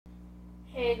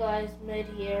Hey guys, Mid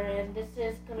here, and this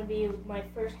is gonna be my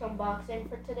first unboxing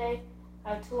for today.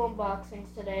 I have two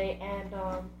unboxings today, and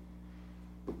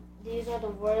these are the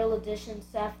Royal Edition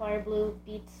Sapphire Blue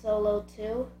Beats Solo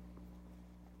 2,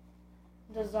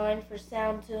 designed for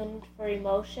sound tuned for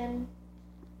emotion.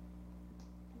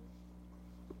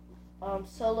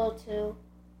 Solo 2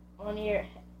 on-ear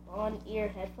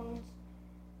headphones,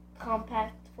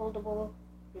 compact, foldable,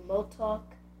 remote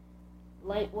talk,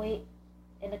 lightweight,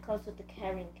 and it comes with the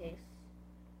carrying case.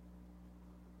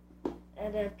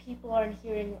 And then people aren't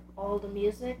hearing all the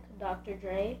music. Dr.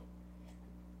 Dre,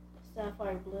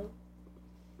 Sapphire Blue.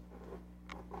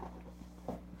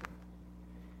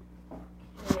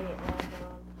 Okay, and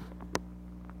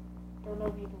don't know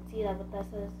if you can see that, but that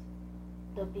says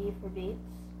the B for Beats.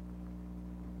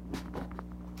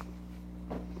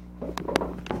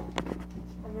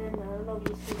 And then I don't know if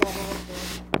you see that also.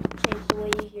 Change the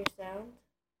way you hear sound.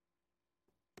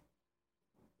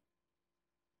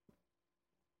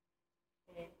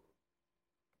 Okay.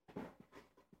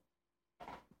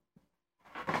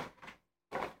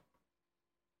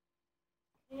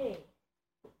 Okay.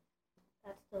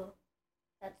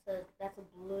 That's a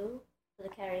blue for the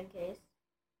carrying case.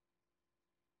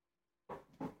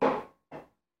 And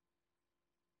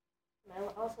I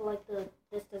also like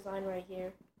this design right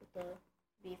here with the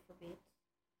B for Beats.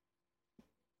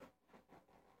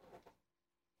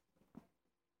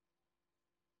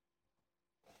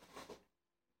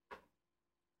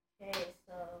 Okay,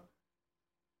 so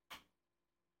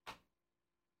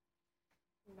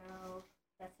now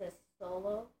that says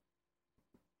Solo.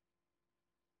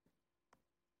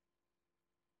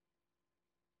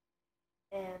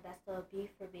 And that's the B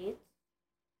for Beats.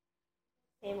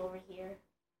 Same over here.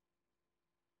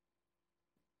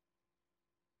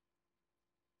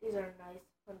 These are nice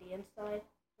on the inside.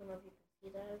 I don't know if you can see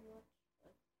that as much.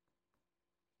 But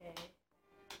okay.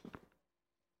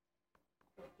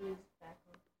 Put these back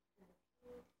on.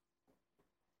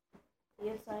 The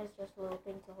inside is just a little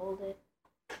thing to hold it.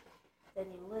 Then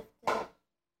you lift it.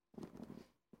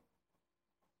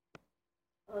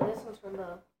 Oh, this one's from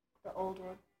the old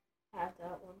one. I have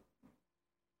that one.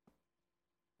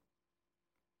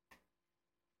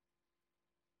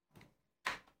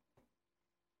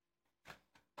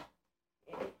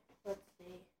 Okay, let's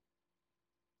see. It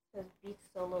says Beat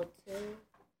Solo 2.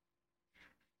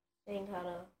 Saying how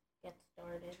to get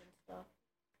started and stuff.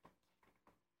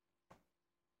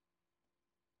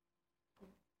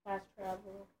 Fast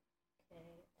travel.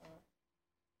 Okay,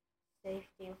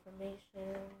 safety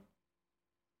information.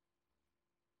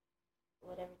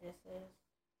 Whatever this is.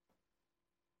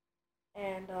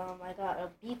 And I got a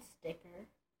Beat sticker.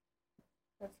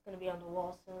 That's gonna be on the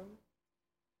wall soon.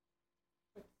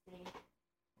 Let's see.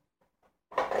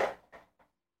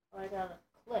 Oh, I got a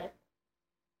clip.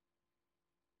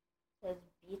 It says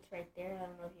Beats right there. I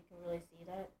don't know if you can really see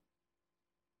that.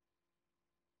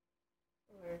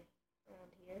 Or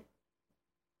around here.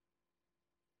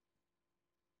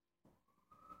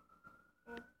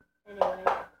 Anyway,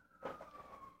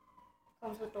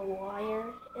 comes with a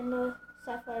wire in the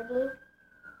Sapphire Blue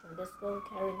and this little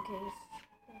carrying case.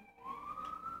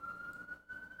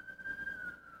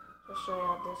 Just show you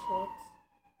how this works.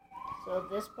 So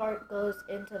this part goes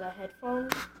into the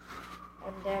headphones,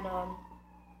 and then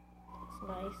it's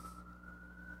nice.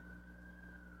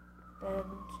 Then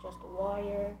it's just a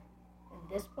wire, and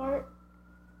this part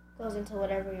goes into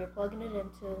whatever you're plugging it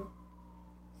into.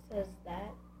 It says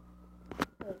that.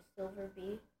 So it's silver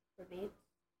B for Beats.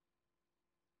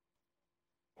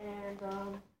 And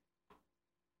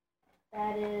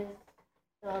that is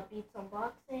the Beats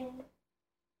unboxing.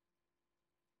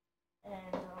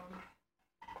 And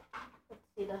let's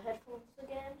see the headphones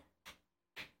again.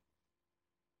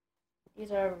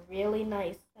 These are really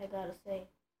nice, I gotta say.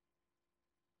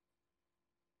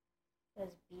 It says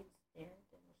Beats there.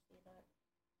 Did you see that?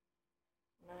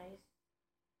 Nice.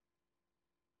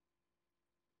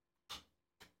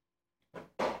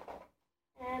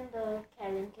 And the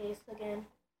carrying case again.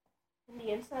 And the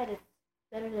inside is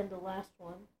better than the last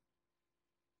one.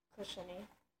 Cushiony.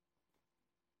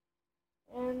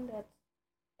 And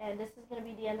this is gonna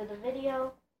be the end of the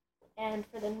video. And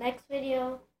for the next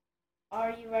video,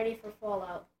 are you ready for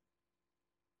Fallout?